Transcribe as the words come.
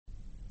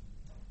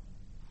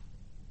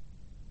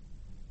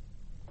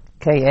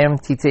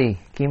KMTT,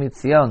 Kimi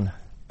Tzion,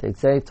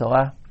 Teitzei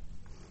Torah.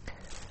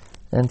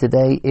 And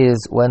today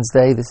is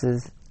Wednesday. This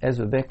is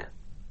Ezra Bick.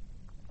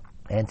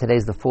 And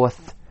today's the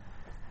fourth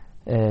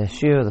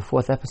shir, the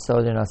fourth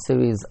episode in our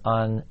series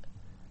on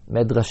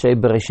Medrashei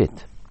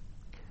Bereshit.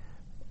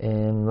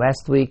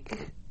 Last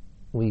week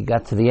we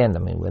got to the end.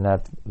 We're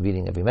not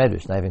reading every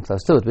Medrash, not even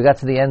close to it. We got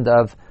to the end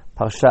of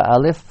Parsha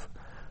Aleph,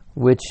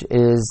 which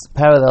is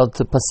parallel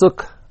to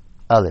Pasuk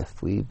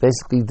Aleph. We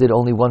basically did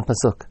only one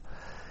Pasuk.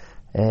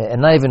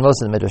 And not even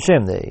most of the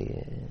Medrashim.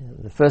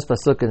 The first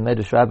Pasuk in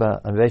Medrash Rabbah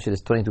on Bereshit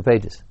is 22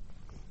 pages.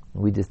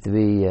 We did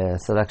three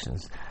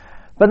selections.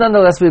 But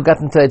nonetheless, we've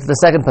gotten to the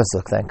second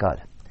Pasuk, thank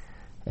God.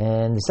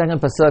 And the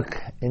second Pasuk,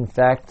 in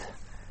fact,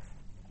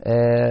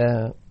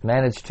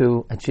 managed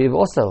to achieve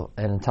also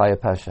an entire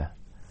Parsha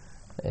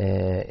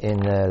in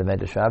the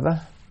Medrash Rabbah.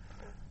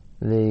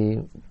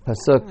 The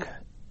Pasuk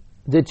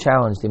did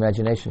challenge the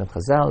imagination of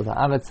Chazal.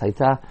 Va'aretz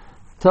hayta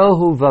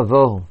tohu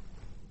vavohu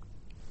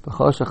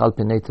v'choshech al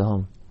pnei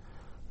tehom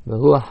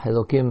v'ruach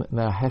Elokim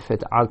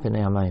merahefet al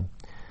pnei hamayim.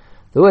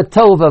 The word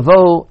tohu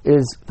vavohu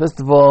is, first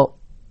of all,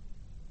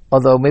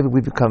 although maybe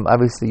we become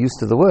obviously used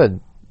to the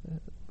word,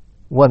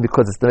 one,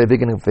 because it's the very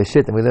beginning of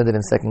Bereshit and we learned it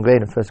in second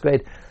grade and first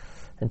grade,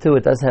 and two,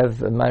 it does have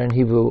modern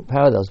Hebrew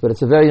parallels, but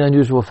it's a very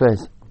unusual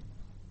phrase.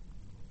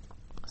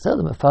 So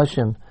the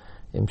Mefarshim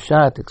in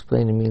Pshat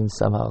explain it means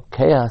somehow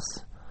chaos,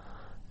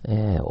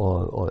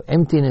 or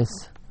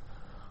emptiness,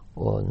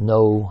 or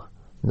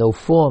no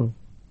form.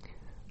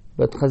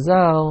 But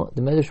Chazal,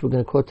 the Medrash we're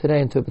going to quote today,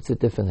 interprets it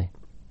differently.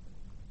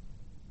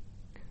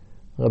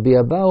 Rabbi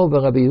Abahu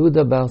and Rabbi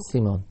Yehuda bar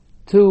Simon.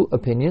 Two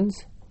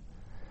opinions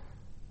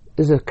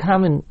is a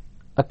common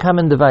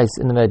device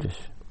in the Medrash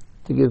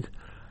to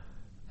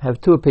have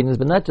two opinions,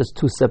 but not just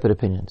two separate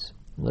opinions.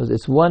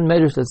 It's one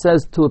Medrash that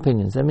says two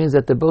opinions. That means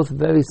that they're both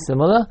very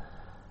similar,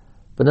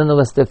 but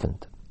nonetheless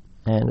different.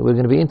 And we're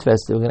going to be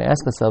interested, we're going to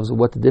ask ourselves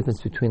what the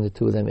difference between the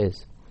two of them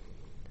is.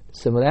 The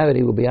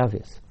similarity will be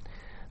obvious.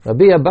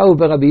 Rabbi Abahu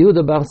Rabbi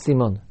Yehuda bar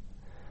Simon.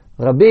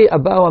 Rabbi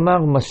Abahu amar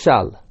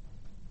mashal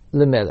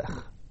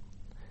lemelech.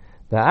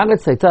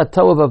 Va'aretz hayta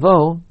tohu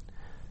vavohu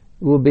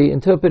will be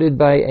interpreted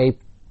by a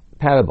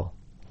parable.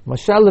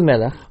 Mashal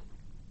lemelech,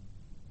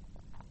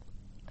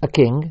 a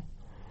king,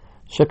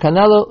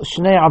 shekanalo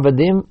shnei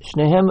avadim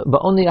shnehem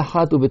ba'oni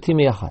achat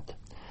ubetimi achat.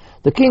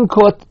 The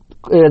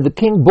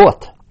king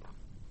bought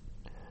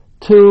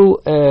two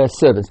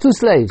servants, two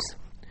slaves,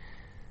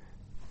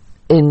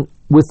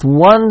 with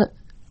one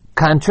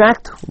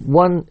contract,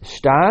 one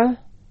shtar,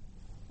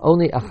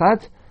 only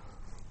achat,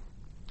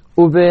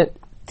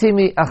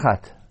 ubetimi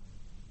achat,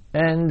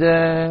 and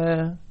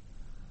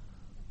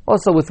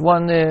also with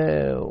one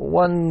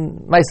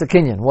Maisa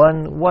Kinyan,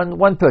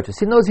 one purchase.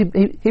 He knows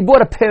he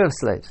bought a pair of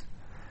slaves.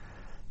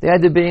 The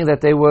idea being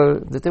that they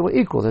were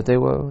equal, that they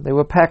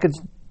were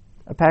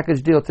a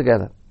package deal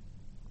together.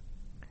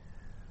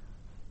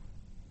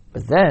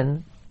 But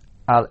then,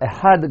 al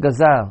ehad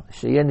gazar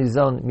sheyeh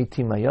nizon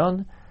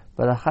mitimayon,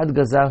 but ehad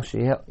gazar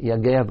sheyeh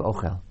yageh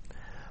b'ochel.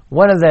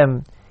 One of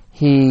them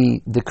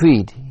he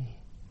decreed,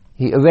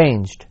 he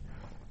arranged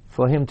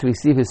for him to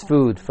receive his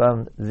food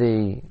from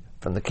the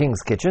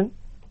king's kitchen,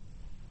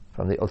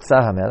 from the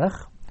Otzar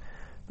HaMelech.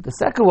 But the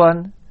second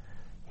one,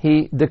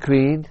 he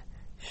decreed,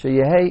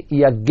 Sheyeh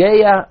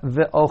Yageya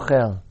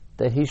ve'ochel,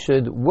 that he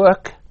should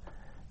work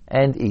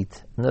and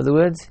eat. In other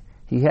words,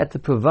 he had to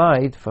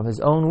provide from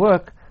his own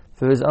work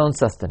for his own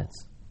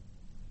sustenance.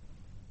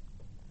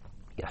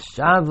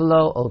 Yashav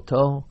lo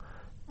oto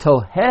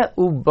toheh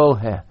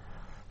uboheh.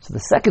 So the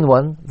second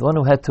one, the one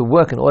who had to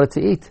work in order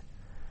to eat,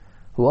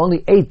 who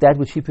only ate that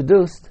which he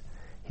produced,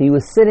 he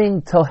was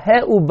sitting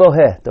toheh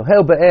uboheh.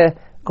 Toheh uboheh,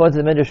 according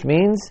to the Medrash,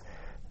 means,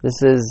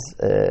 this is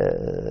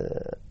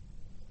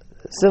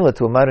similar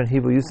to a modern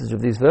Hebrew usage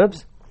of these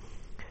verbs,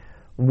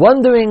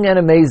 wondering and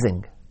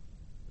amazing.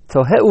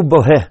 Toheh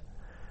uboheh.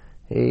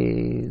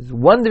 He's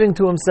wondering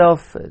to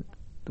himself,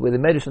 the way the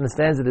Medrash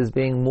understands it as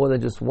being more than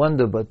just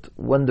wonder, but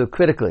wonder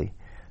critically,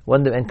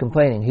 wonder and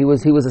complaining. He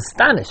was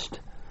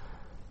astonished.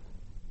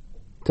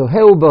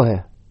 Toheh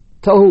uboheh.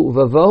 Tohu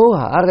vavohu,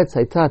 haaretz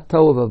hayta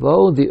tohu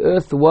vavohu. The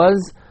earth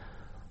was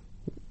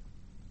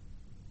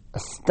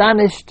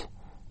astonished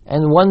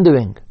and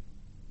wondering,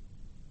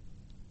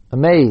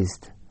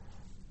 amazed,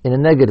 in a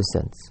negative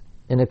sense,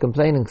 in a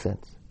complaining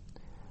sense.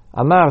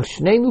 Amar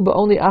shneinu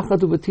ba'oni achat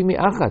u'b'timi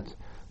achat.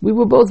 We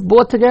were both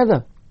bought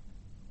together.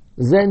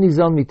 Zeh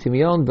nizon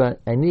mitimion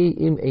va'ani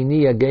im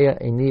eini yageya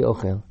eini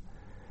ochel.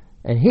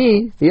 And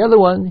he, the other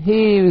one,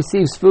 he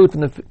receives food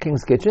from the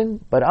king's kitchen,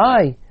 but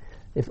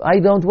if I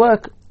don't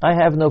work, I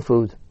have no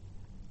food.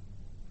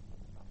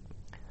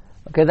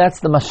 Okay, that's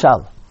the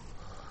mashal.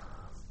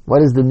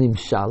 What is the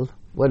nimshal?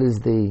 What is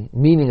the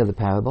meaning of the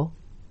parable?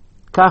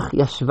 Kach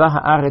yashva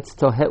haaretz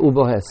toheh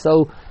uboheh.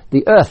 So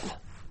the earth,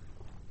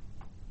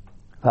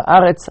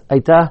 haaretz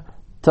hayta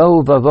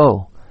tohu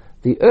vavohu.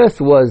 The earth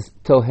was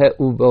toheh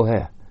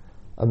uboheh,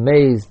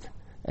 amazed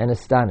and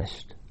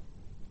astonished,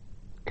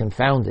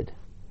 confounded.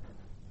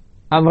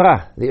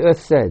 Amra, the earth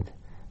said,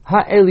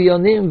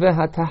 ha'elyonim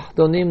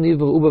ve'hatachtonim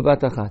nivru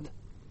bevat achat.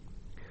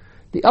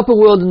 The upper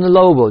world and the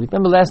lower world.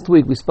 Remember last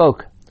week we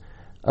spoke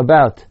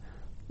about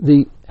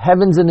the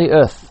heavens and the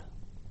earth.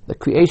 The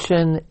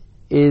creation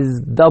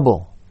is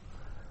double.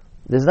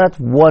 There's not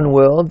one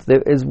world,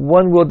 there is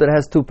one world that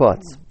has two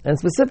parts. And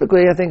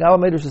specifically, I think our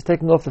Medrash is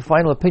taking off the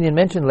final opinion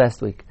mentioned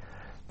last week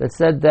that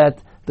said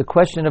that the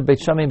question of Beit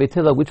Shammai and Beit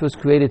Hillel, which was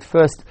created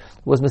first,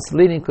 was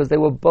misleading because they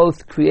were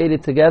both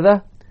created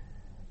together.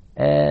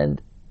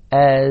 And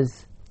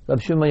as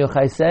Rabbi Shimon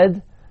Yochai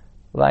said,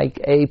 like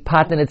a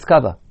pot in its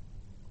cover.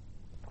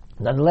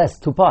 Nonetheless,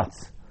 two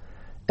parts.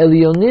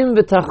 Elyonim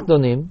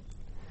v'tachtonim.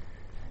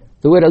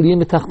 The word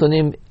Elyonim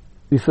v'tachtonim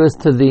refers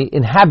to the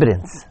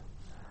inhabitants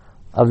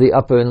of the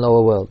upper and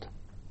lower world.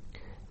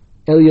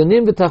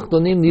 Elyonim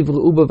v'tachtonim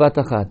nivru'u bevat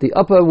achat. The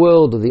upper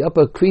world, or the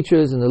upper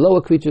creatures and the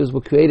lower creatures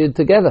were created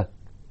together.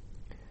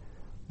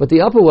 But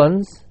the upper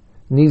ones,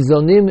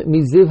 nizonim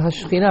miziv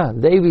hashchina,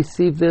 they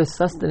receive their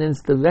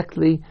sustenance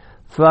directly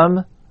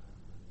from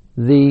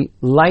the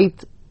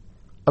light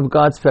of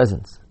God's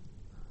presence.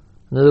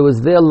 In other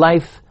words, their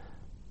life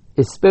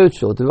is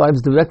spiritual,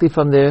 derives directly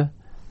from their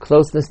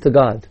closeness to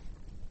God.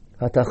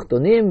 But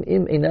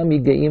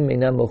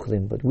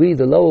we,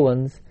 the lower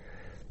ones,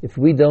 if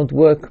we don't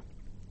work,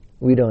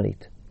 we don't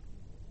eat.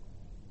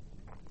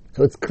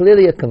 So it's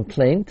clearly a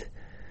complaint,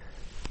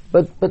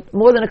 but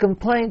more than a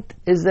complaint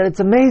is that it's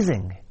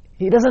amazing.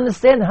 He doesn't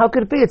understand. How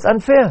could it be? It's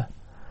unfair.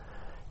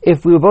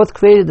 If we were both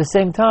created at the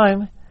same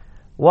time,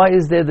 why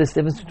is there this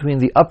difference between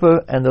the upper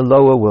and the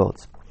lower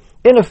worlds?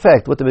 In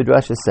effect, what the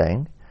Midrash is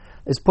saying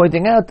is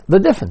pointing out the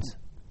difference.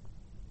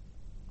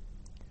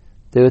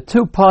 There are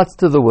two parts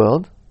to the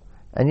world,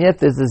 and yet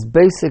there's this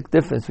basic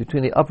difference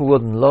between the upper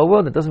world and the lower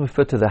world. It doesn't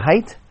refer to the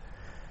height,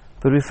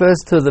 but refers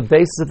to the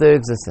basis of their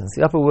existence.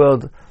 The upper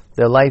world,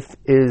 their life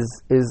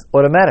is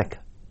automatic.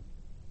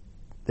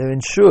 They're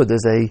insured.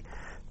 There's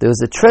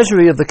a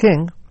treasury of the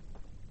king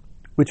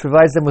which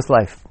provides them with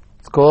life.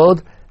 It's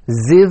called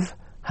Ziv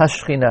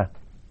Hashchina,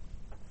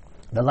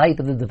 the light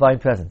of the divine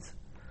presence.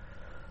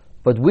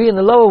 But we in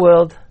the lower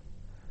world,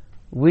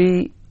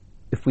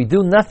 if we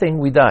do nothing,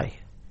 we die.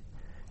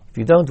 If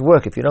you don't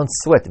work, if you don't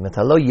sweat,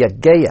 metalo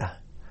yageya.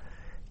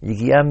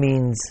 Yageya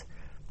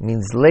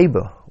means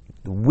labor,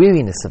 the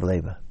weariness of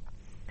labor.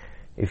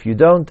 If you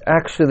don't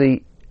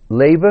actually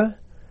labor,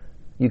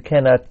 you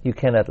cannot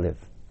live.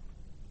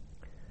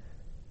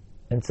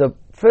 And so,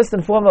 first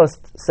and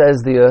foremost,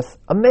 says the earth,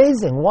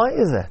 amazing, why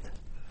is that?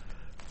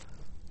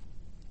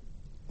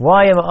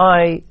 Why am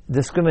I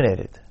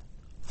discriminated?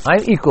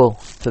 I'm equal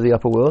to the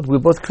upper world, we're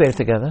both created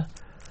together.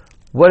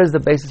 What is the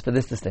basis for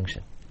this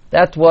distinction?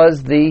 That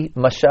was the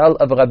mashal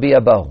of Rabbi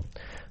Abahu.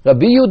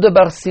 Rabbi Yehuda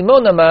bar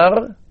Simon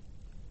Amar,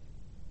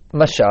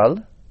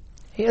 mashal,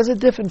 he has a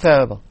different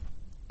parable.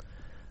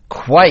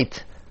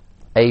 Quite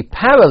a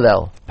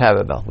parallel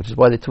parable, which is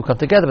why the two come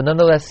together, but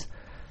nonetheless,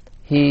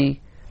 he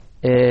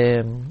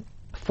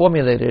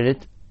formulated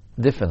it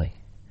differently.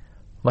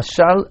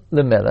 Mashal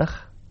lemelech,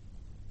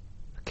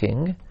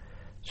 king,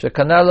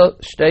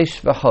 shekanalo shtei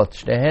shvachot,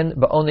 shtehen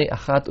ba'oni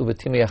achat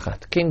uvetimi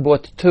achat. King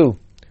bought two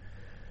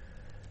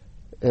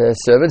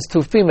servants,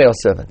 two female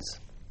servants,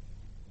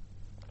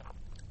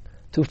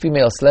 two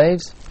female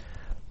slaves,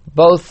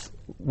 both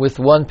with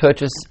one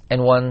purchase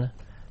and one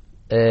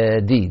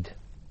deed,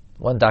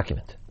 one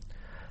document.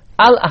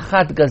 Al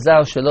achat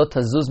gazar shelo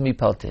tazuz mi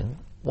paltin.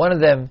 One of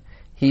them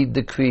he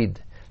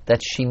decreed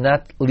that she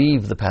not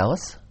leave the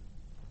palace.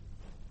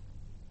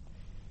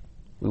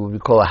 We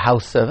would call a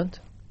house servant.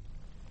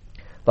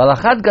 Val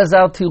achat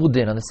gazar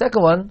tirudin. On the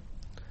second one,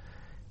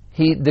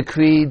 he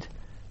decreed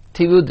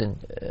tirudin,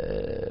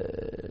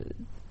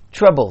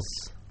 troubles.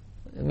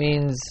 It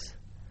means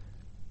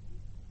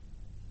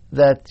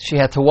that she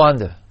had to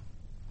wander.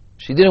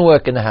 She didn't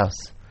work in the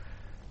house.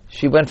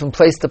 She went from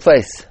place to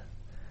place.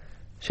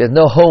 She had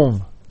no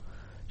home.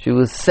 She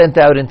was sent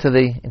out into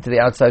the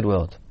outside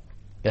world.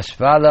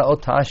 Yashvala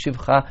ota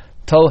shivcha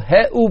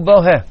tohe'u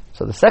bohe.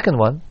 So the second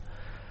one,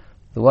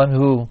 the one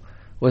who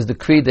was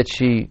decreed that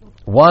she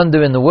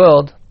wander in the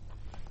world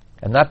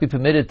and not be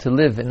permitted to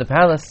live in the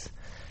palace,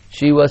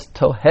 she was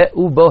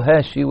tohe'u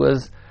bohe. She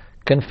was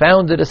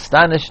confounded,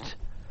 astonished,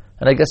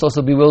 and I guess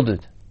also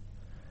bewildered.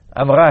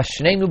 Amra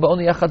shneinu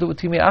ba'oni achad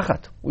u'timi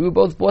achat. We were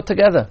both brought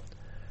together.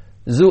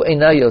 Zu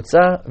eina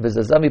yotza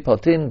v'zazami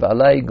paltin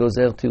v'alai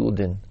gozer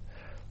tirudin.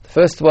 The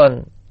first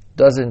one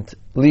doesn't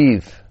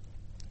leave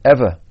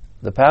ever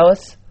the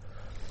palace,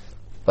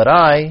 but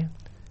I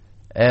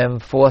am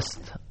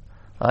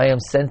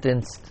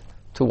sentenced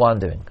to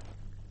wandering.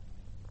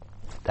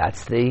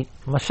 That's the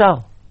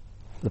mashal,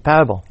 the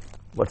parable.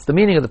 What's the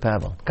meaning of the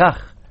parable?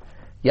 Kach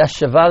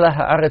yashavala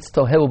haaretz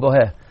tohe'u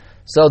bohe.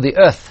 So the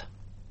earth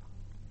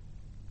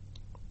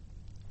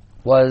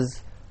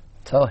was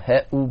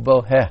tohe'u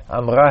bohe.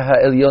 Amra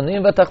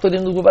ha'elyonim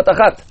v'tachtonim nubuvat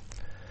achat.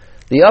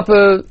 The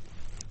upper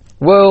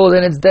world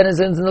and its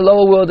denizens and the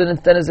lower world and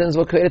its denizens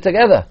were created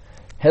together.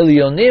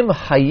 Helyonim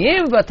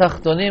hayim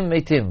v'tachtonim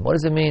meitim. What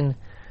does it mean?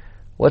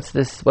 What's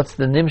this? What's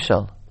the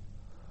nimshal?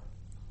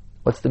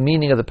 What's the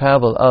meaning of the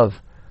parable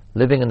of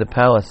living in the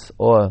palace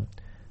or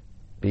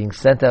being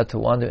sent out to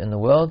wander in the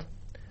world,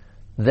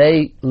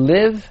 they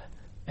live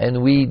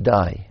and we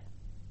die.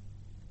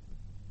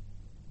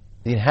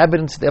 The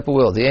inhabitants of the upper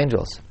world, the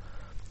angels,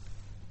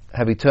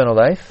 have eternal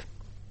life,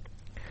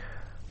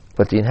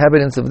 but the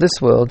inhabitants of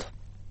this world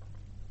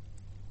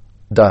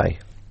die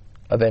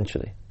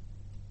eventually.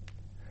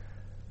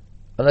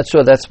 I'm not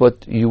sure that's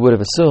what you would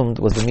have assumed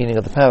was the meaning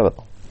of the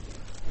parable.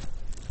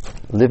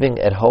 Living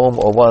at home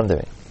or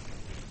wandering.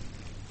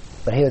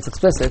 But here it's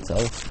explicit, so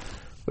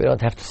we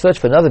don't have to search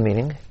for another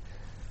meaning.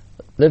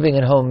 Living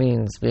at home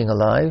means being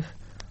alive.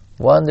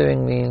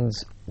 Wandering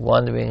means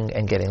wandering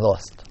and getting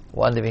lost.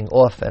 Wandering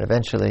off and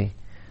eventually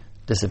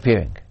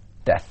disappearing.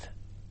 Death.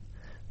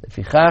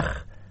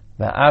 Lefichach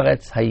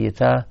ba'aretz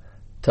hayita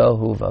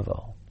tohu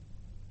vavo.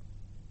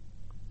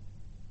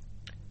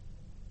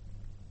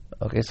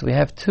 Okay, so we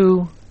have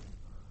two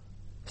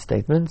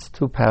statements,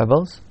 two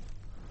parables,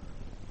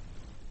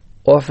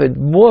 offered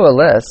more or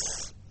less.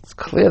 It's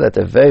clear that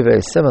they're very,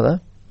 very similar,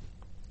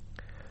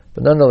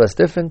 but nonetheless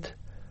different.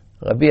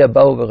 Rabbi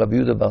Abahu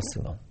v'Rabbi Yehuda bar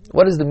Simon.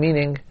 What is the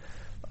meaning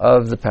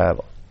of the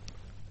parable?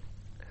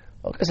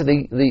 Okay, so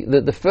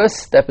the first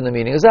step in the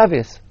meaning is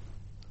obvious.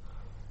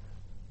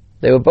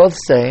 They were both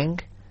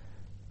saying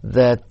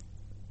that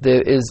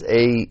there is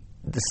a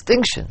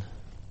distinction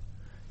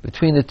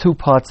between the two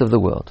parts of the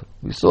world.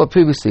 We saw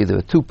previously there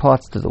were two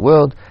parts to the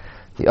world,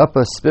 the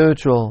upper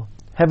spiritual,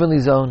 heavenly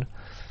zone,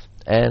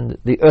 and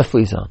the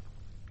earthly zone.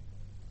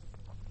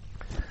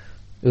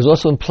 It was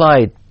also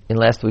implied in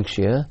last week's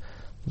year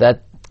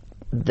that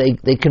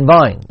they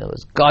combine. In other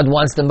words, God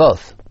wants them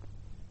both.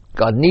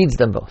 God needs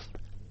them both.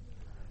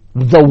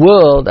 The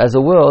world, as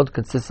a world,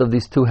 consists of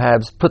these two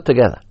halves put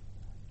together.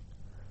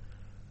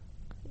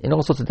 In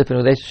all sorts of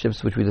different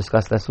relationships which we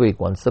discussed last week.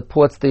 One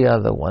supports the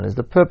other, one is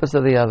the purpose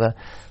of the other.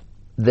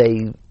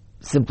 They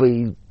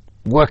simply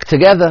work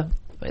together.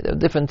 Right? There are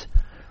different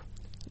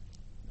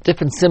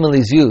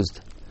similes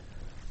used.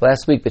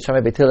 Last week, Beit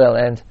Shammai, Beit Hillel,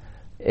 and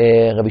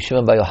Rabbi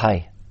Shimon bar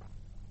Yochai.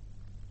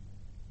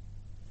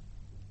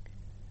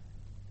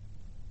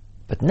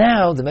 But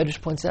now the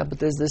Medrash points out, but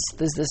there's this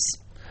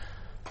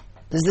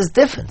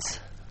difference.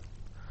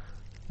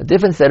 A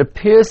difference that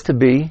appears to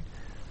be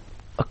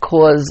a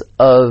cause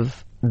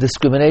of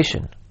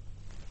discrimination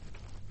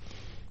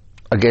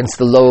against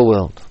the lower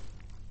world.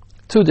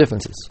 Two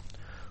differences.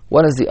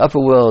 One is the upper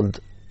world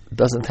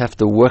doesn't have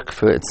to work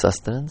for its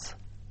sustenance.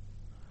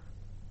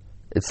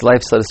 Its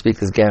life, so to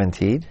speak, is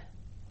guaranteed.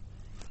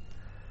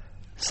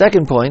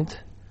 Second point,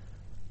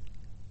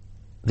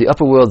 the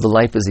upper world, the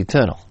life is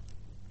eternal.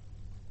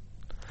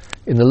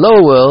 In the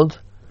lower world,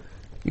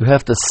 you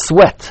have to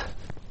sweat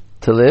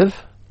to live,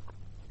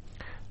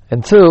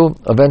 and two,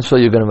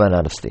 eventually you're going to run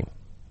out of steam.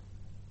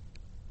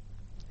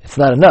 It's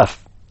not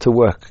enough to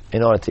work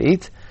in order to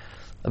eat.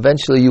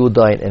 Eventually you will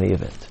die in any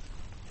event.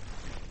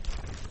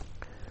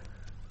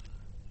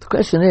 The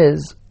question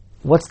is,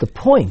 what's the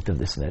point of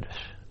this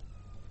medrash?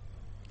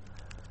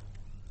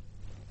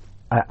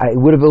 I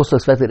would have also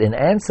expected an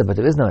answer, but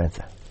there is no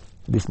answer.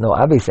 There's no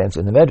obvious answer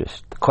in the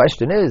medrash. The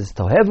question is,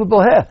 tohev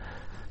v'boher.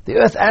 The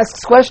earth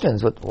asks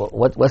questions.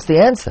 What's the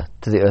answer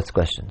to the earth's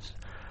questions?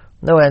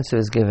 No answer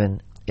is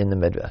given in the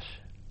Midrash.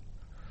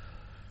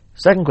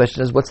 Second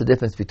question is, what's the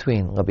difference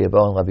between Rabbi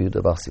Abahu and Rabbi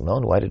Yehuda bar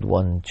Simon? Why did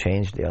one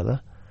change the other?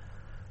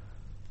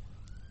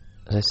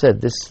 As I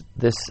said, this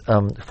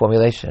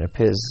formulation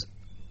appears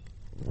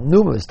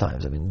numerous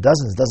times. I mean,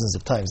 dozens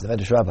of times in the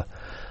Medrash Rabbah.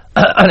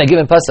 On a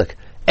given pasuk,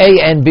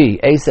 A and B.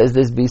 A says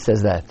this, B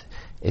says that.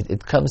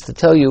 It comes to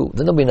tell you,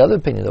 then there'll be another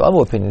opinion. There are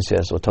more opinions here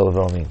as to what Tohu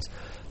v'Voh means.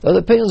 Other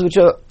opinions which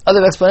are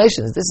other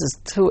explanations. This is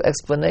two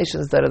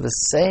explanations that are the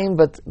same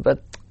but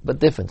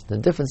different. The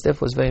difference,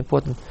 therefore, is very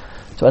important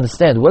to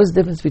understand. What is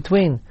the difference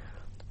between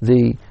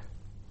the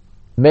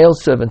male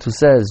servant who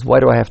says, "Why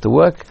do I have to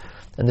work?"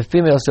 and the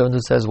female servant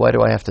who says, "Why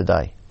do I have to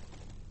die?"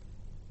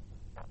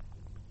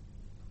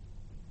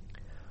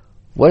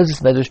 What is this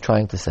medrash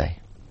trying to say?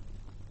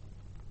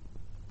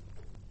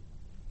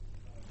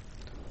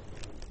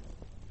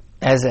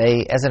 As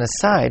an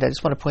aside, I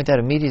just want to point out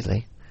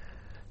immediately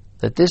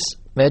that this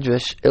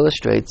medrash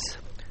illustrates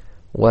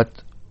what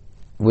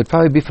would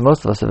probably be for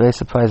most of us a very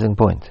surprising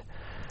point.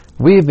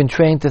 We have been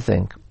trained to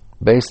think,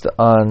 based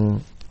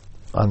on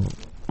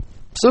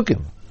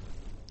psukim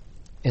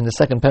in the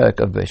second parak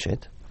of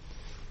Bereshit,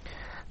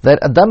 that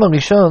Adam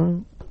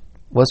HaRishon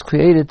was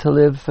created to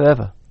live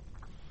forever.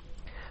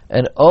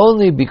 And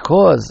only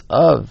because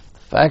of the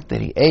fact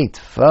that he ate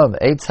from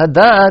Eitz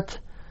Hadat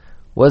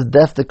was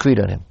death decreed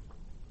on him.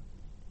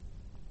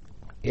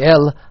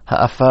 El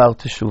ha'afar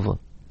teshuvun.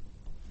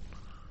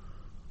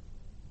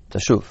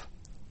 Tashuv.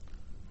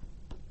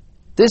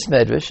 This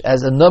medrash,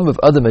 as a number of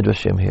other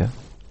medrashim here,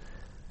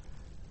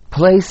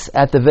 place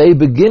at the very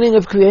beginning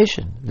of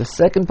creation, the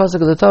second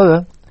pasuk of the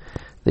Torah,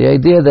 the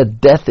idea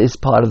that death is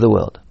part of the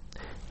world.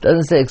 It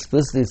doesn't say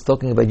explicitly it's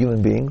talking about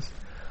human beings,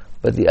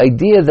 but the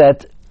idea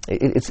that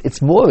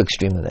it's more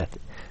extreme than that.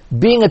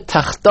 Being a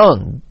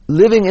tachton,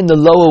 living in the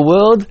lower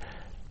world,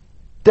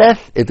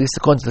 death, at least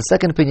according to the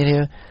second opinion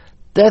here,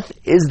 Death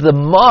is the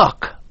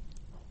mark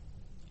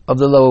of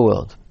the lower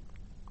world.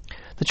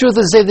 The truth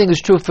is the same thing is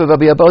true for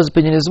Rabbi Abba's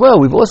opinion as well.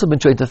 We've also been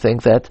trained to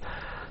think that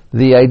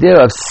the idea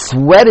of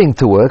sweating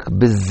to work,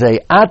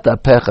 b'zei'ata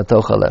pecha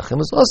toch alechem,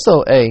 is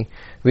also a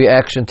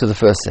reaction to the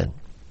first sin.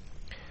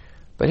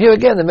 But here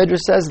again, the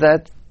Midrash says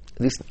that,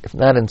 at least if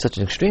not in such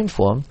an extreme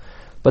form,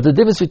 but the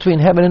difference between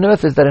heaven and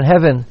earth is that in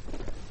heaven,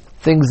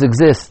 things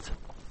exist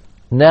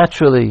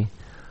naturally,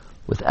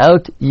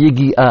 without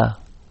yigi'ah.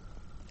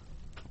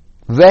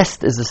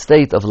 Rest is a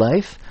state of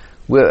life,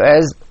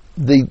 whereas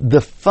the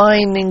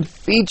defining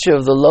feature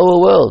of the lower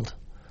world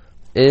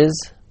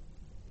is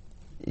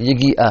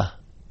yigi'ah.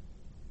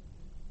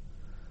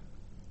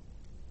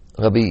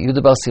 Rabbi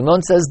Yehuda Bar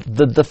Simon says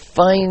the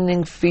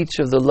defining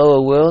feature of the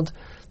lower world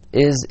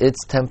is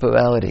its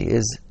temporality,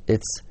 is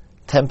its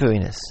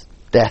temporariness,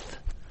 death.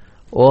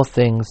 All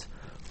things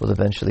will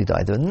eventually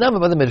die. There are a number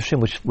of other Midrashim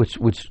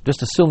which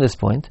just assume this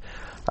point.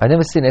 I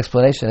never see an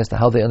explanation as to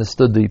how they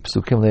understood the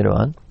Psukim later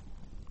on.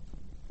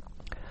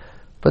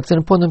 But it's an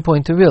important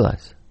point to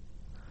realize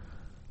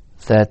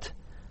that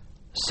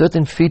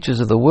certain features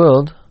of the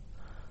world,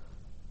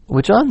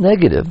 which are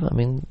negative, I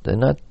mean, they're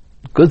not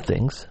good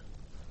things,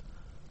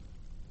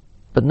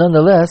 but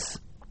nonetheless,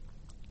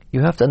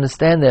 you have to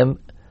understand them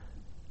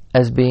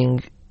as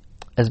being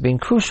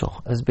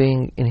crucial, as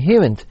being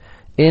inherent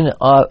in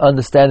our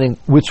understanding,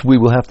 which we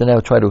will have to now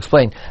try to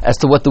explain, as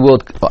to what the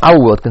world, our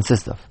world,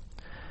 consists of.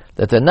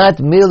 That they're not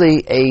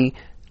merely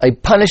a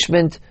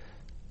punishment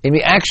in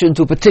reaction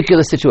to a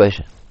particular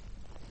situation.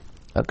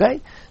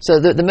 Okay? So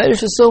the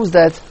Medrash assumes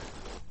that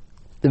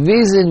the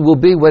reason will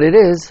be what it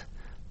is,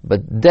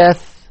 but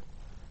death,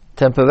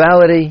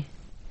 temporality,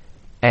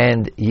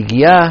 and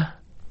yigiah,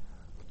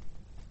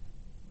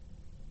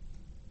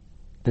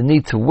 the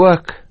need to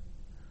work,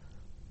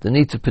 the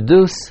need to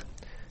produce,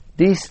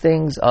 these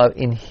things are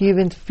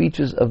inherent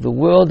features of the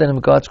world and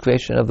of God's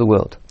creation of the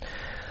world.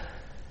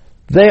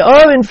 They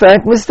are, in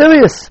fact,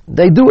 mysterious.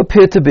 They do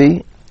appear to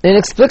be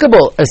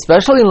inexplicable,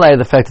 especially in light of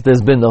the fact that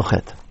there's been no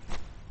chet.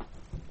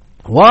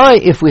 Why,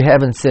 if we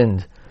haven't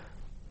sinned,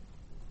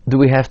 do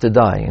we have to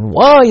die? And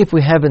why, if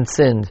we haven't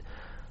sinned,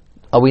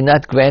 are we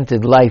not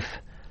granted life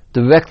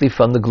directly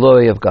from the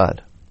glory of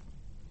God?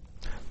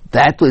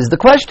 That is the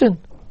question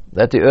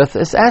that the earth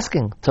is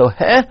asking.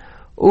 Toheh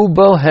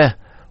uboheh.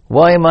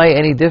 Why am I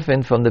any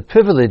different from the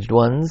privileged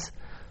ones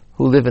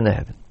who live in the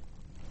heaven?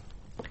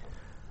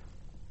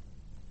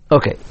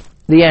 Okay,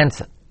 the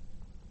answer.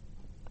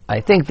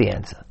 I think the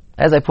answer.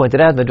 As I pointed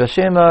out,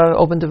 Midrashim are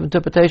open to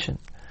interpretation.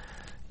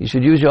 You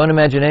should use your own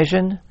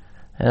imagination,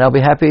 and I'll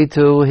be happy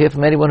to hear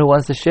from anyone who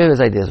wants to share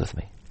his ideas with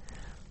me.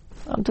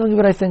 I'm telling you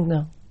what I think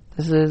now.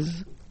 This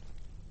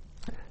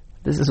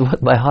is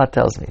what my heart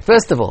tells me.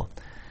 First of all,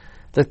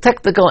 the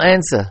technical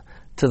answer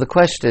to the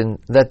question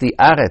that the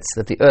Aretz,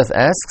 that the earth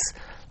asks,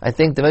 I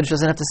think the Medrash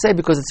doesn't have to say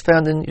because it's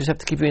found in, you just have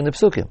to keep reading the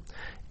Psukim.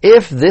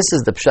 If this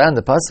is the Pshat and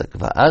the Pasuk,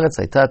 Va'aretz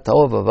hayta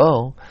tohu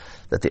vavohu,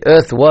 that the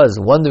earth was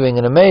wondering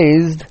and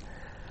amazed,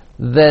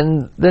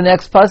 then the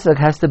next Pasuk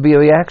has to be a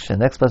reaction.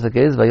 Next Pasuk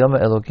is,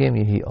 Vayomer Elokim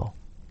Yehi'o.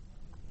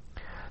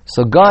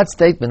 So God's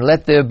statement,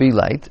 let there be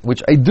light,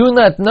 which I do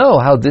not know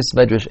how this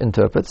Medrash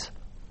interprets,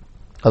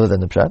 other than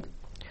the Pshat,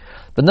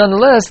 but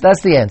nonetheless,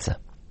 that's the answer.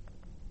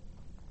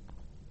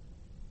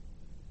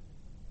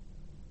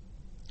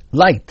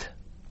 Light.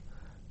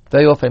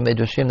 Very often in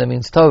Midrashim that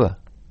means Torah.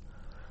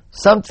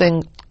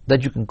 Something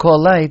that you can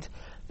call light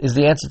is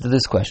the answer to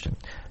this question.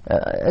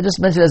 I just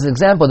mentioned as an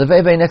example, the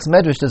very, very next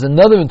Medrash, there's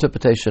another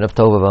interpretation of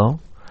Tovavo,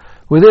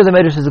 where there the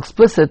Medrash is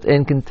explicit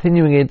in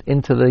continuing it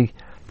into the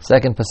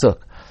second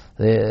Pasuk.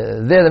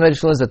 There the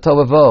Medrash learns that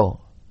Tovavo,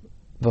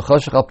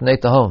 v'choshech al pnei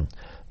tahom,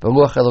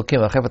 v'ruach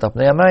elokim achefet al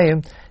pnei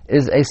hamayim,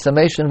 is a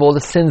summation of all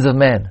the sins of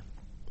man.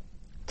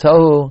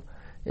 Tohu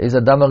is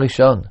Adam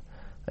HaRishon,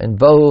 and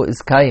Bohu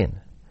is Kayin,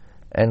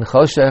 and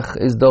Choshech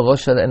is Dor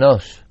Rosh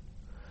Enosh,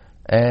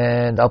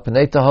 and Al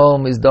Pnei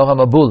Tahom is Dor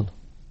HaMabul.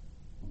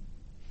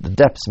 The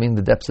depths mean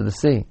the depths of the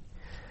sea.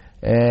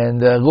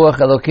 And Ruach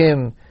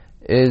Elokim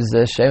is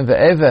Shem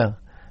Ve'ever,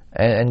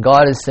 and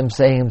God is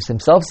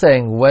himself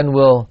saying, when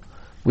will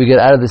we get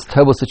out of this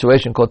terrible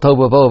situation called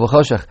Tohu V'Vohu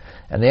V'Choshech?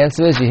 And the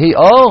answer is, Yehi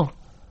O,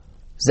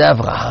 Ze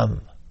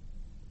Avraham.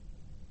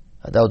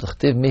 Hadav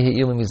D'chtiv Mihi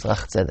Iu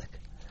Mizrach Tzedek.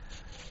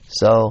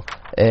 So,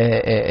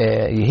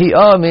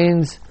 Yehi'ah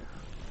means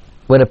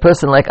when a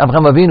person like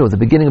Avraham Avinu, the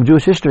beginning of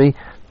Jewish history,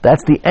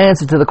 that's the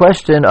answer to the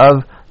question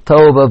of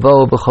Tohu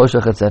V'Vohu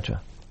B'Choshech,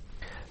 etc.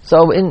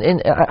 So,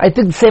 I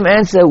think the same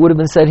answer would have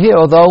been said here,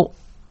 although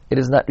it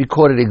is not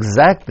recorded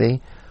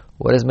exactly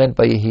what is meant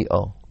by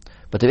Yehi'ah.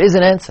 But there is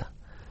an answer.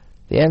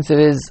 The answer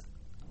is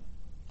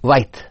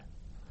light.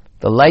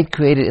 The light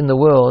created in the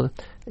world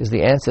is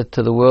the answer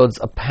to the world's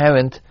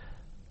apparent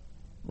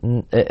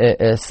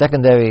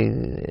secondary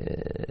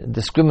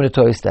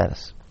discriminatory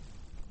status.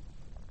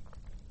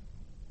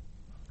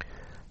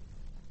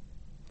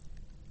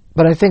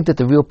 But I think that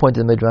the real point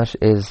of the Midrash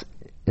is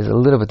a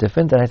little bit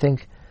different, and I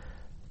think,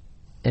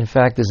 in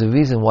fact, there's a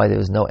reason why there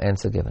is no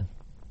answer given.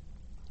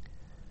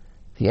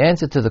 The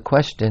answer to the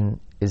question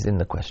is in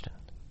the question.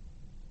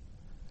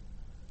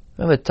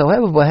 Remember,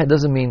 Tohev Bohed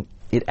doesn't mean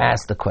it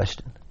asked the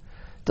question.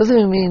 It doesn't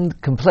even mean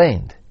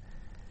complained.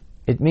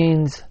 It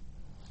means,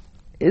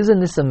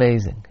 isn't this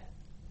amazing?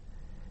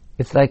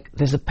 It's like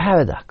there's a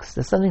paradox.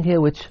 There's something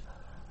here which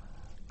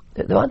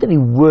there aren't any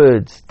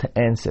words to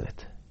answer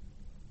it.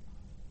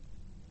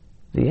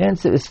 The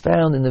answer is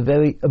found in a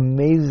very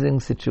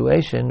amazing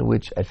situation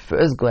which at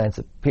first glance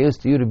appears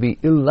to you to be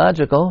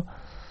illogical,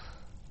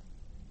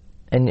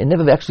 and it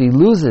never actually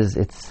loses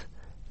its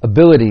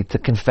ability to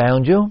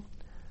confound you.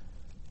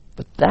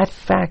 But that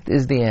fact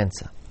is the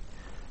answer.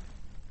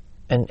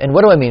 And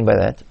what do I mean by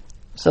that?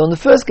 So in the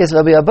first case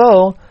of Rabbi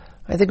Abo,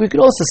 I think we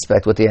can all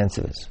suspect what the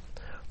answer is.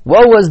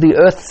 What was the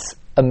earth's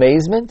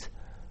amazement?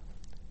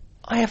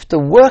 I have to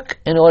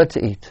work in order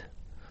to eat.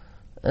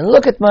 And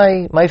look at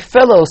my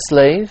fellow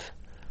slave,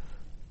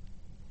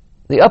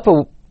 the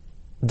upper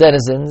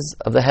denizens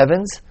of the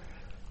heavens,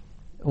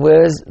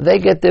 whereas they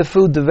get their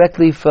food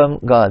directly from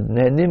God.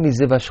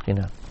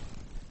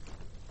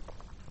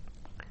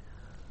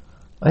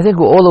 I think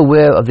we're all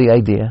aware of the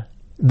idea.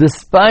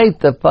 Despite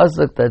the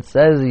pasuk that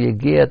says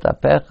Yegia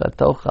tapecha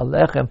tochal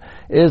lechem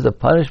is a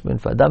punishment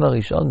for Adam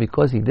HaRishon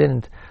because he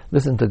didn't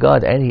listen to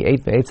God and he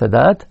ate me'etz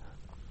hadat,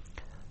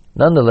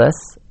 nonetheless,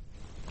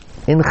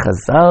 in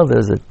Chazal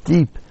there's a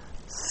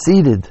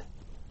deep-seated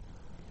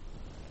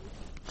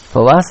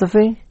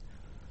philosophy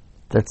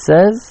that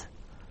says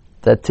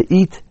that to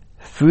eat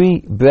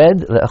free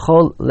bread,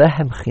 le'achol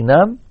lechem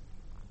chinam,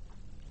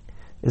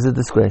 is a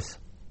disgrace.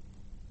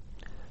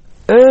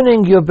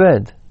 Earning your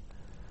bread,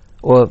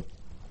 or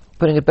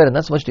putting it better,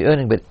 not so much the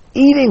earning, but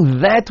eating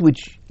that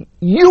which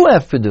you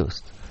have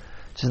produced,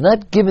 which is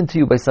not given to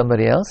you by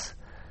somebody else,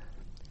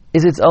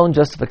 is its own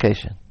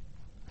justification.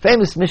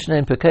 Famous Mishnah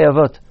in Pirkei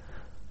Avot.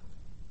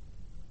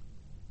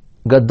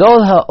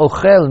 Gadol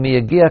ha'ochel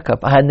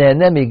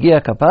ha'ne'eneh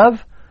miyegia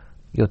kapav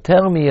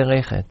yoter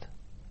miyirei chet.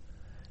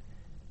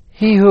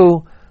 He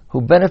who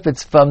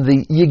benefits from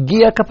the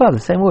yegia kapav, the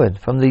same word,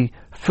 from the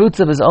fruits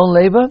of his own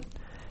labor,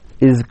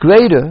 is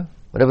greater,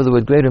 whatever the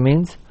word greater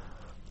means,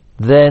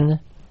 than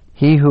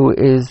he who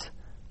is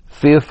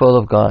fearful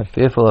of God,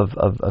 fearful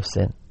of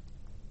sin.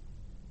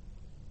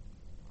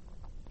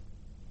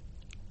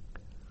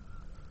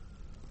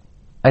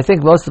 I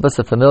think most of us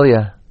are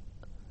familiar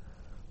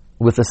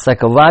with the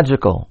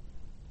psychological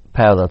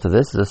parallel to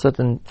this. There's a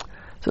certain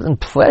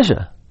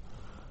pleasure,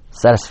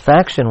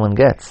 satisfaction one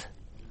gets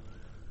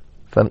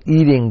from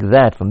eating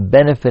that, from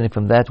benefiting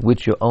from that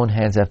which your own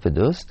hands have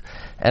produced.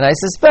 And I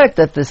suspect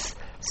that this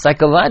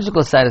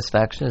psychological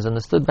satisfaction is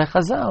understood by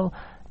Chazal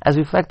as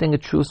reflecting a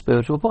true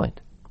spiritual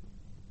point.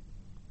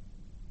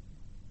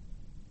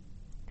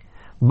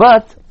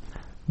 But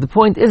the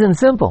point isn't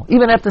simple.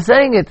 Even after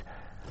saying it,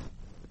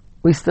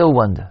 we still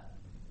wonder.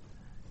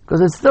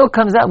 Because it still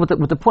comes out, what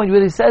the point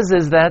really says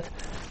is that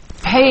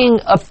paying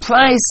a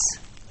price,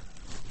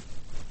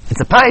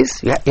 it's a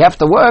price, you have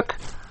to work.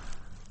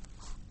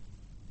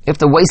 You have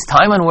to waste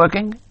time on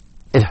working.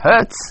 It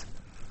hurts.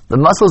 The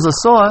muscles are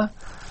sore.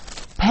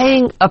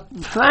 Paying a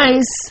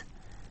price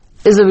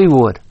is a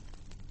reward.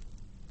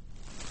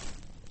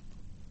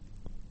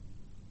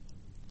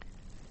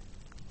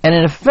 And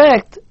in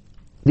effect,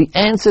 the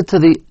answer to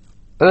the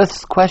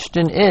earth's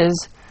question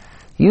is,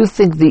 you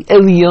think the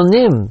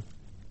Elyonim,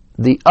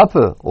 the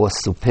upper or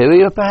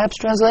superior perhaps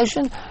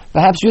translation,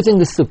 perhaps you think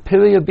the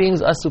superior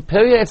beings are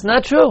superior. It's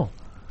not true.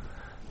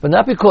 But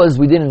not because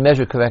we didn't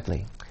measure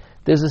correctly.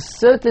 There's a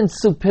certain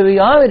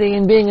superiority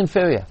in being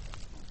inferior.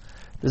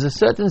 There's a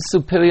certain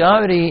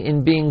superiority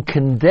in being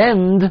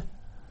condemned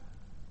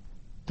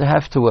to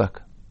have to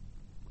work.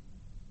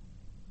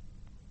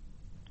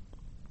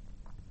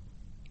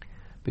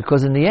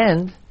 Because in the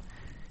end,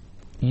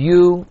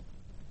 you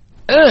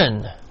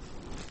earn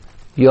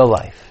your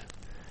life.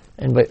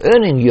 And by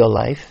earning your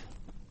life,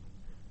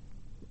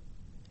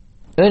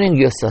 earning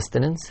your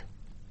sustenance,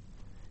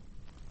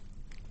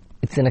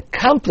 it's an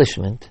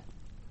accomplishment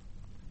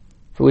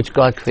for which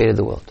God created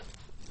the world.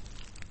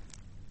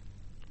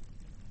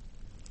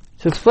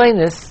 To explain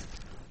this,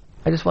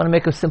 I just want to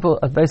make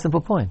a very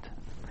simple point.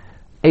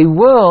 A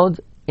world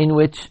in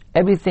which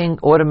everything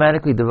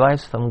automatically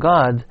derives from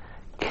God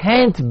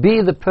can't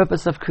be the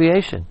purpose of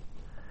creation,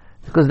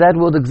 because that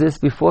world exists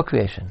before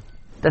creation.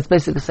 That's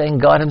basically saying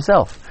God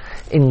himself.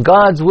 In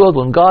God's world,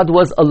 when God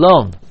was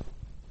alone,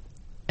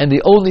 and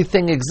the only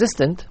thing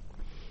existent,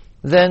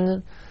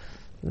 then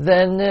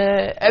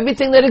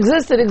everything that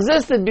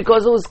existed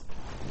because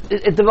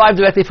it derived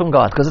directly from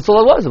God, because that's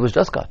all it was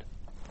just God.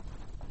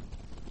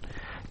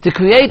 To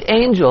create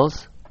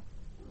angels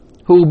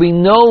who will be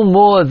no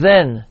more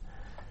than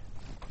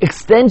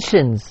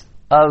extensions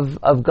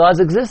of God's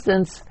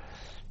existence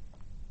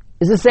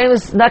is the same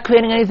as not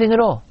creating anything at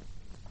all.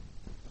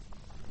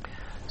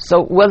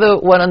 So whether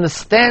one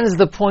understands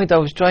the point I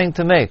was trying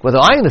to make, whether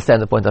I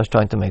understand the point I was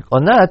trying to make or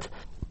not,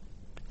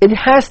 it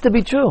has to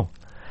be true.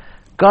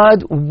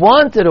 God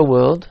wanted a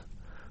world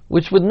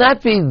which would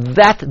not be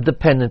that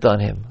dependent on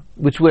him,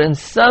 which would in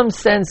some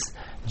sense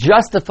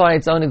justify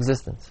its own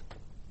existence.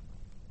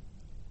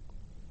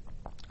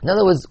 In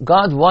other words,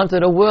 God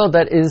wanted a world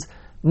that is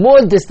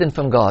more distant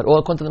from God. Or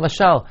according to the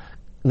Mashal,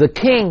 the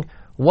king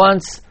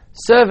wants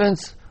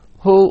servants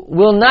who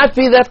will not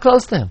be that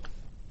close to him.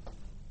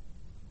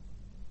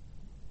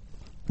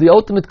 The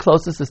ultimate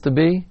closest is to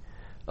be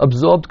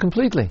absorbed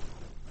completely.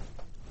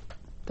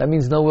 That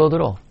means no world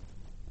at all.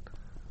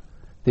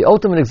 The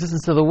ultimate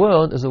existence of the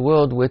world is a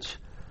world which,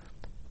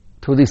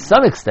 to at least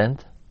some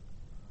extent,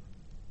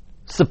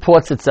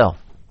 supports itself.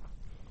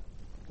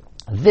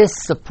 This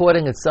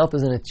supporting itself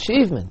is an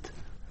achievement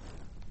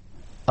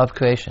of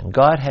creation.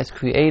 God has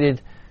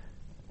created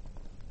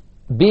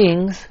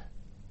beings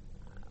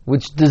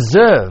which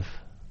deserve,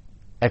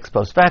 ex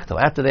post facto,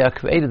 after they are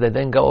created, they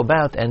then go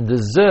about and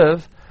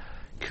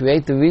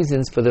create the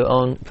reasons for their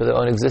own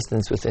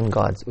existence within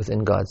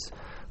God's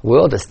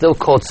world. They're still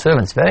called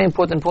servants. Very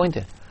important point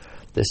here.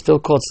 They're still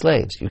called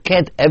slaves. You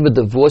can't ever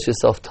divorce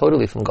yourself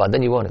totally from God,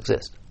 then you won't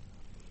exist.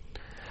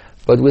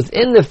 But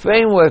within the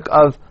framework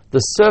of the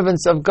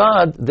servants of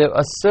God, there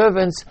are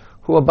servants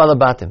who are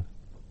balabatim.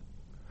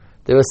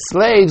 There are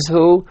slaves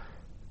who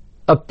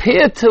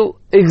appear to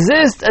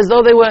exist as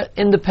though they were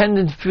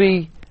independent,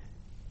 free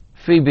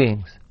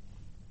beings.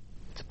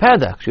 It's a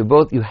paradox.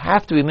 You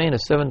have to remain a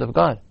servant of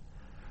God.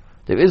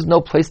 There is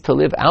no place to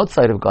live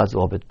outside of God's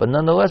orbit, but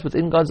nonetheless,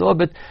 within God's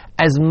orbit,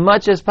 as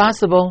much as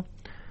possible,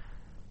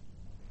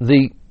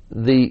 the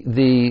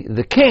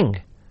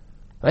king,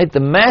 right, the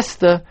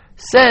master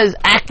says,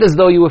 act as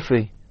though you were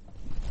free.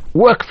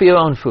 Work for your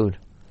own food.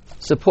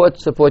 Support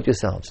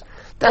yourselves.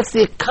 That's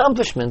the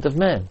accomplishment of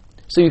man.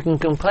 So you can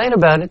complain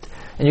about it,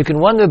 and you can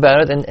wonder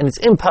about it, and it's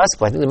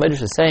impossible. I think the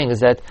Medrash is saying is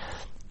that,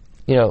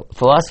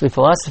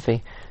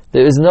 philosophy,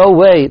 there is no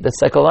way that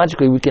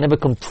psychologically we can ever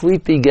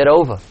completely get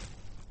over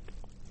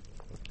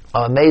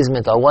our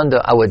amazement, our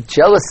wonder, our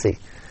jealousy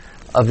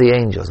of the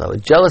angels, our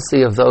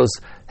jealousy of those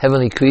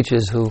heavenly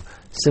creatures who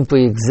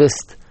simply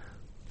exist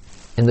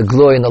in the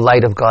glory and the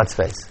light of God's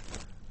face.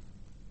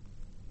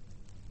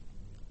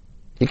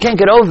 You can't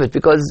get over it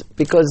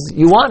because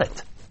you want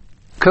it.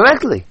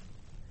 Correctly.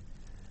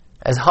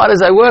 As hard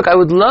as I work, I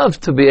would love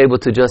to be able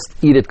to just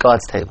eat at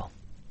God's table.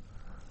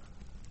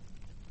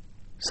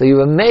 So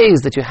you're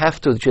amazed that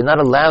you're not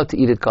allowed to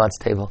eat at God's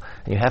table,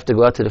 and you have to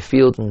go out to the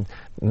field and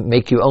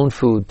make your own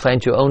food,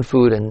 plant your own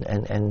food,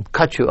 and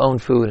cut your own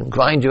food, and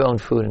grind your own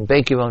food, and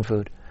bake your own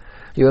food.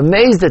 You're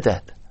amazed at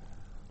that.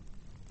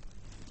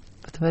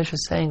 But the Medrash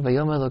is saying,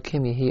 Vayomer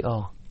Elokim Yehi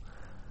Or.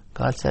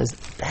 God says,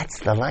 that's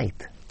the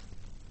light.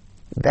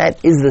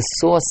 That is the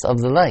source of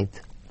the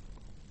light.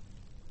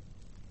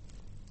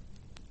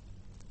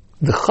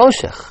 The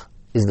Choshech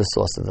is the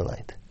source of the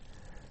light.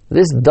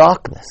 This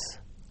darkness,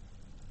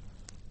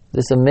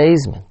 this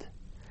amazement,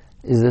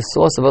 is the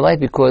source of a light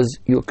because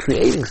you're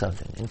creating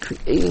something. And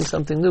creating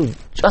something new,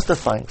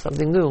 justifying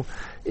something new,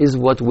 is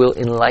what will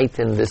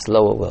enlighten this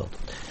lower world.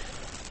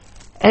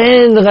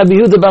 And Rabbi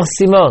Yehuda Bar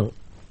Simon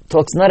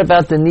talks not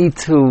about the need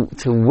to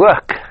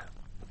work,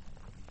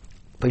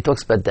 but he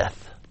talks about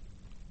death.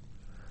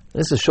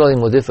 This is surely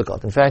more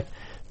difficult. In fact,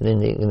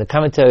 in the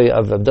commentary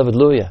of David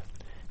Luria,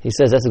 he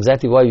says that's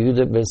exactly why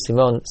Yehuda Bar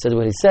Simon said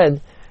what he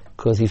said,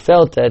 because he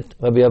felt that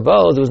Rabbi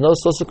Abba, there was no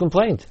source of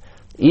complaint.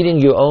 Eating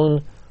your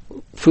own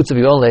fruits of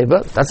your own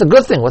labor, that's a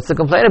good thing. What's to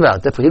complain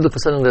about? Therefore, he looked for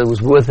something that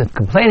was worth of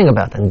complaining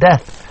about, and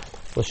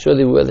death was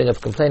surely worthy of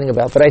complaining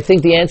about. But I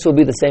think the answer will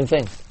be the same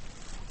thing.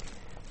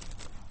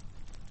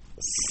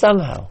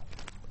 Somehow,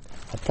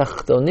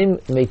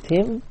 atachtonim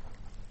meitim,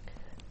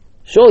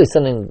 surely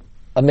something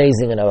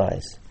amazing in our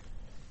eyes.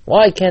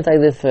 Why can't I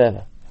live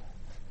forever?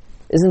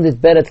 Isn't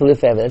it better to live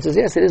forever? And it says,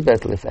 yes, it is better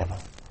to live forever.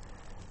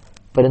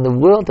 But in the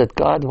world that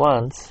God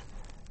wants,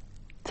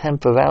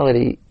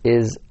 temporality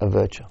is a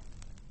virtue,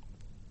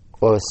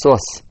 or a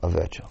source of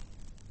virtue.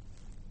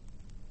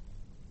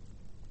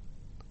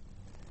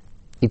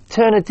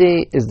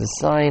 Eternity is the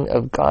sign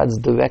of God's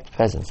direct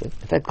presence. In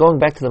fact, going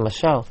back to the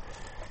Mashal,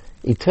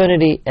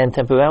 eternity and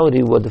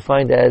temporality were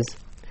defined as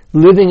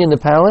living in the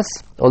palace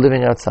or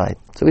living outside.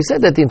 So we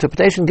said that the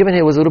interpretation given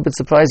here was a little bit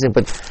surprising,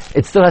 but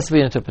it still has to be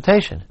an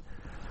interpretation.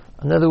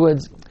 In other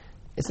words,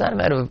 it's not a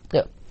matter of,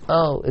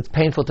 it's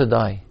painful to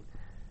die.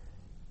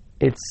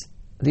 It's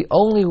the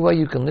only way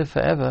you can live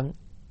forever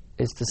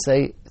is to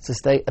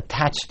stay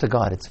attached to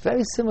God. It's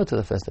very similar to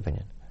the first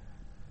opinion.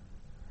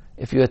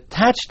 If you're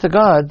attached to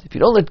God, if you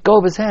don't let go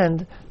of His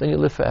hand, then you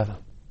live forever.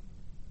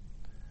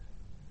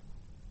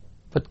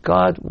 But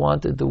God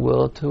wanted the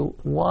world to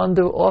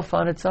wander off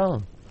on its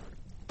own,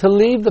 to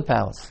leave the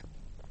palace,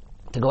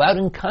 to go out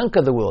and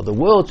conquer the world. The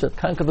world should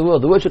conquer the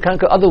world. The world should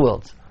conquer other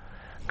worlds.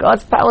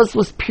 God's palace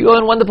was pure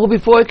and wonderful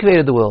before He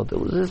created the world. It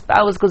was His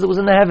palace because it was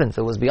in the heavens.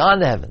 It was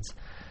beyond the heavens.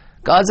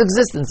 God's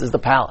existence is the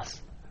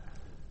palace.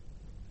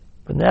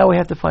 But now we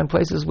have to find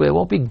places where it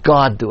won't be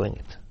God doing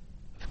it.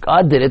 If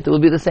God did it, it will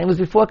be the same as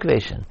before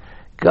creation.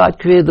 God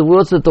created the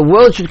world so that the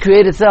world should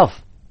create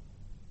itself.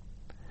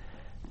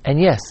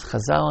 And yes,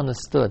 Chazal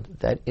understood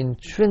that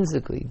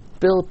intrinsically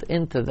built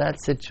into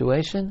that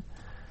situation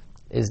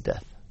is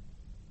death.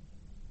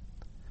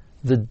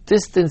 The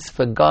distance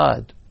for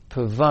God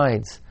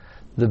provides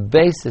the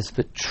basis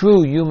for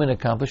true human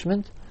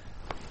accomplishment,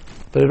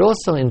 But it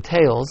also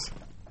entails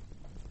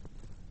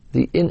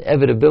the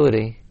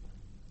inevitability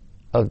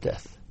of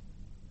death.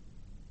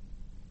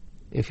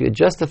 If you're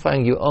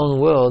justifying your own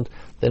world,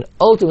 then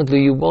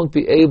ultimately you won't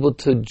be able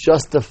to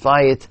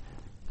justify it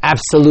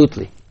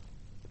absolutely.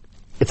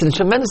 It's a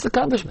tremendous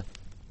accomplishment.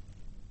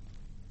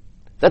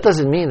 That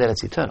doesn't mean that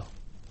it's eternal.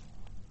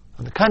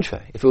 On the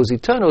contrary, if it was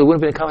eternal, it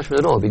wouldn't be an accomplishment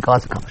at all. It would be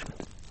God's accomplishment.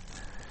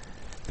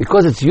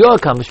 Because it's your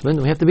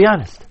accomplishment, we have to be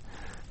honest.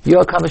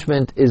 Your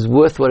accomplishment is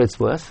worth what it's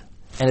worth,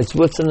 and it's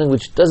worth something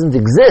which doesn't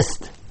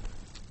exist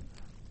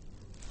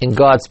in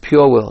God's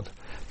pure world.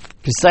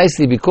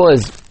 Precisely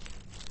because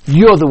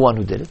you're the one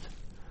who did it.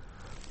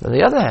 On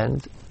the other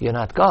hand, you're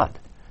not God.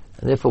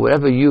 And therefore,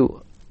 whatever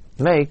you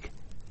make,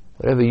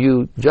 whatever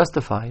you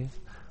justify,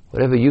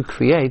 whatever you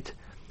create,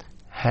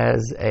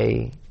 has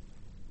a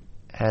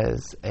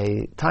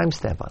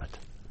timestamp on it.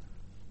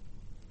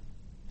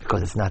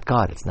 Because it's not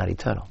God, it's not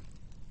eternal.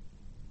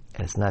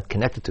 And it's not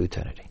connected to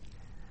eternity.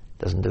 It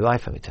doesn't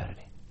derive from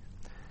eternity.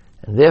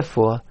 And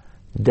therefore,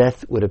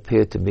 death would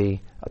appear to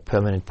be a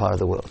permanent part of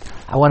the world.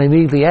 I want to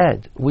immediately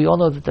add, we all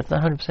know that that's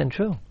not 100%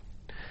 true.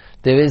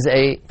 There is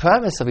a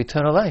promise of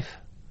eternal life.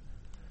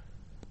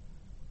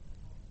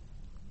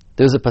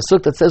 There's a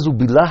pasuk that says,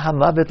 "Ubilah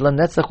hamavet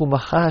lanetzach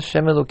umacha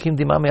Hashem Elokim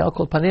dima me'al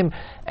kol panim,"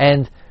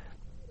 and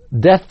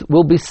death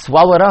will be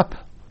swallowed up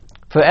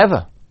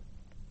forever,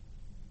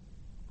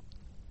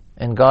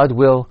 and God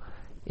will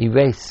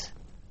erase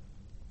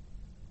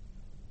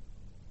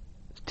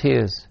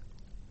tears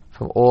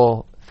from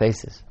all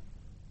faces.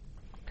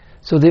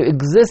 So there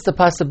exists a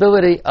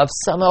possibility of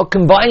somehow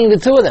combining the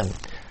two of them,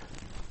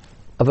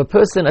 of a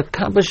person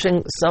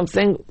accomplishing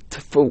something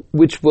for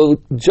which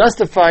will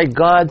justify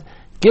God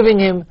giving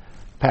him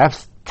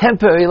perhaps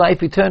temporary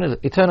life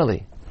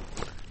eternally.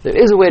 There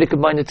is a way to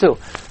combine the two.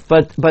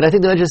 But I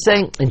think the Medrash is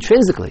saying,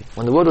 intrinsically,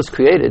 when the world was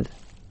created,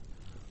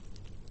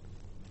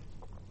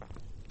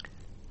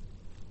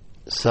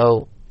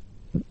 so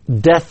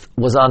death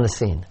was on the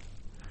scene.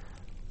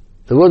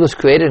 The world was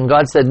created and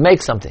God said,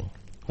 make something.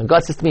 When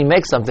God says to me,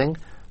 make something,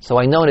 so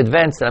I know in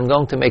advance that I'm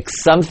going to make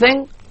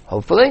something,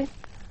 hopefully,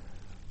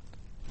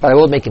 but I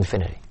won't make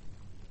infinity.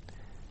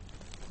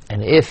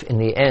 And if, in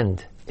the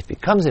end, it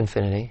becomes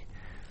infinity,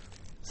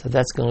 so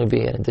that's going to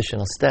be an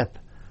additional step,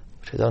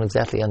 which I don't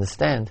exactly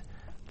understand,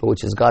 but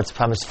which is God's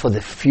promise for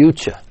the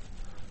future,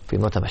 for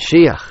Yemot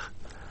HaMashiach,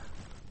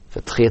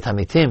 for Tchiyat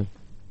HaMitim.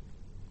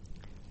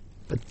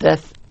 But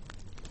death,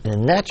 in a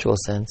natural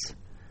sense,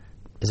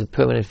 is a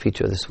permanent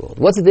feature of this world.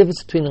 What's the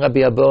difference between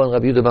Rabbi Abo and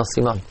Rabbi Yehuda Bar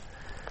Simon? I'm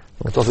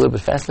going to talk a little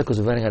bit faster because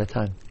we're running out of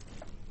time.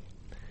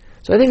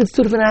 So I think it's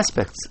two different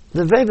aspects.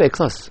 They're very, very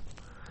close.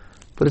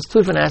 But it's two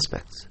different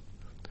aspects.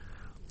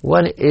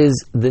 One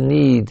is the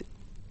need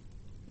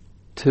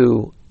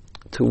to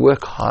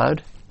work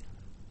hard,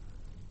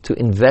 to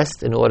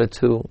invest in order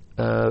to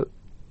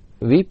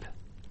reap,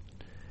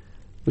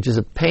 which is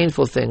a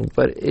painful thing,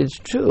 but it's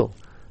true.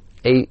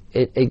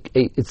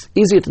 It's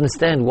easier to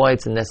understand why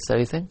it's a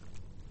necessary thing,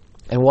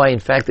 and why, in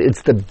fact,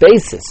 it's the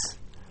basis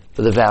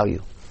for the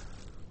value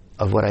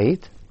of what I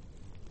eat.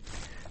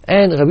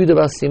 And Rabbi Yehuda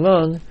Bar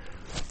Simon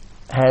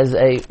has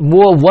a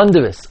more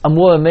wondrous, a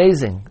more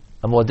amazing,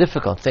 a more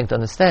difficult thing to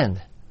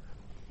understand.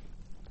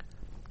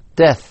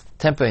 Death,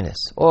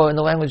 temporariness, or in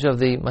the language of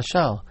the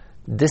Mashal,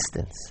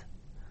 distance.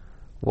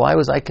 Why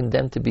was I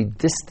condemned to be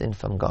distant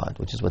from God,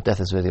 which is what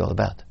death is really all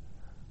about?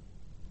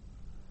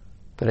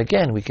 But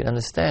again, we can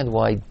understand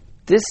why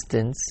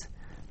distance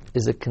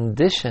is a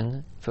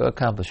condition for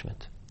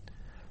accomplishment.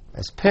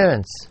 As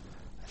parents,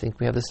 I think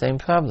we have the same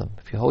problem.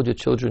 If you hold your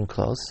children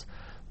close,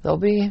 they'll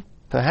be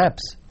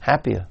perhaps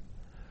happier.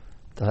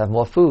 They'll have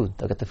more food.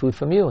 They'll get the food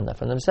from you, not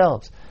from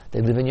themselves.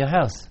 They live in your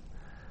house.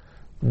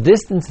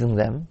 Distancing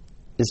them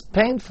is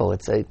painful.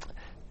 It's a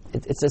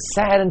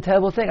sad and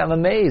terrible thing. I'm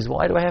amazed.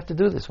 Why do I have to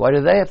do this? Why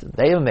do they have to?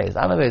 They're amazed.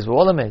 I'm amazed. We're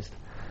all amazed.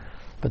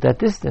 But that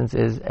distance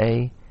is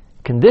a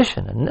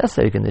condition, a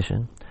necessary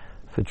condition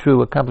for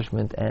true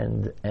accomplishment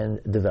and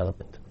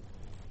development.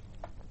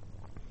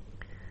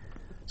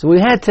 So what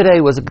we had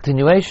today was a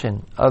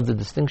continuation of the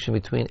distinction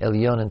between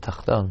Elyon and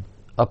Tachton,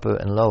 upper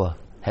and lower,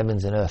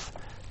 heavens and earth,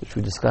 which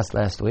we discussed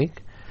last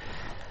week.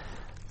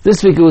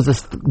 This week it was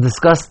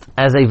discussed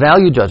as a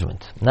value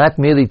judgment, not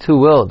merely two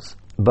worlds,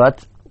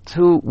 but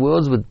two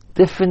worlds with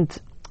different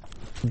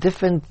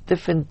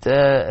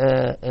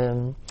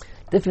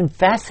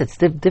facets,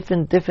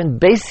 different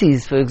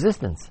bases for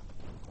existence.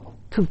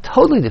 Two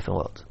totally different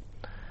worlds.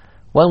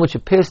 One which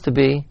appears to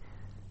be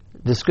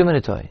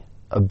discriminatory,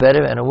 a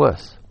better and a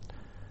worse.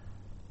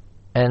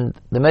 And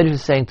the Medrash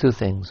is saying two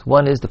things.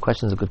 One is, the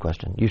question is a good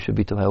question. You should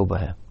be Toheh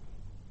Ubaheh.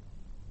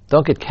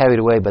 Don't get carried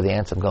away by the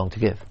answer I'm going to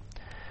give.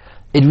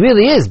 It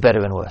really is better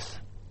and worse.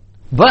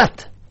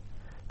 But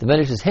the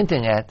Medrash is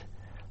hinting at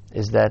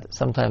is that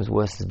sometimes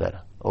worse is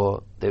better.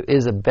 Or there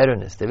is a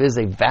betterness, there is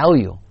a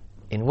value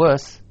in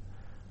worse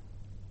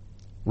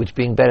which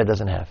being better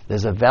doesn't have.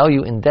 There's a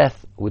value in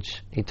death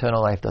which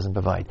eternal life doesn't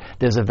provide.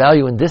 There's a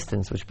value in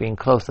distance which being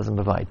close doesn't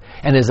provide.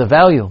 And there's a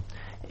value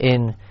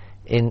in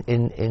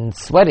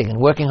sweating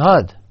and working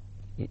hard.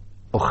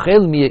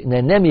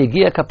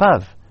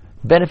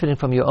 benefiting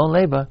from your own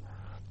labor,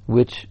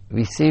 which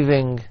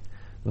receiving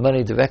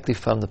money directly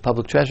from the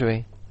public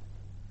treasury,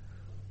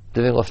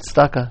 living off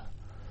tzedakah,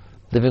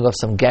 living off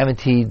some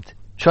guaranteed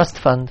trust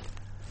fund,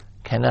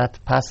 cannot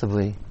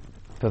possibly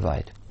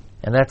provide.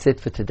 And that's it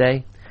for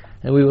today.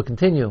 And we will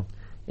continue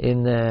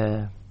in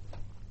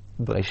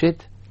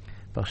Bereshit,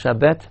 Parsha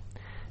Bet.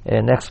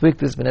 Next week,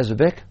 this is Ben Ezra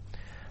Beck.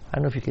 I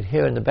don't know if you could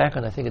hear in the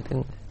background. I think it's in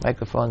the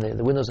microphone.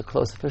 The windows are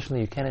closed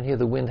officially. You cannot hear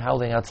the wind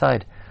howling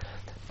outside.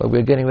 But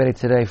we're getting ready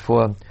today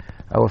for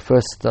our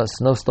first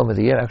snowstorm of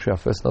the year. Actually, our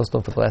first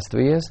snowstorm for the last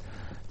 3 years.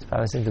 It's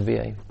promising to be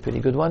a pretty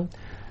good one.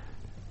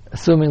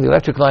 Assuming the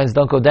electric lines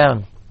don't go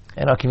down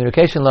and our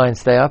communication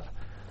lines stay up,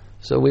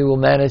 so we will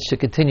manage to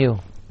continue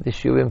this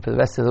shiurim for the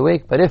rest of the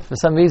week. But if for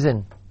some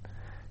reason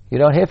you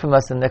don't hear from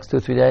us in the next 2 or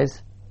 3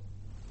 days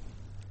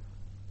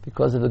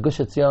because of the Gush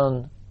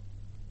Etzion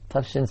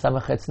Tafshin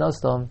Samachet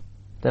snowstorm,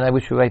 then I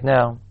wish you right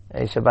now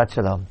a Shabbat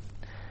Shalom.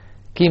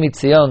 Ki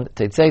mitzion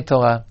teitzei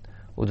Torah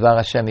udvar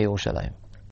Hashem Yerushalayim.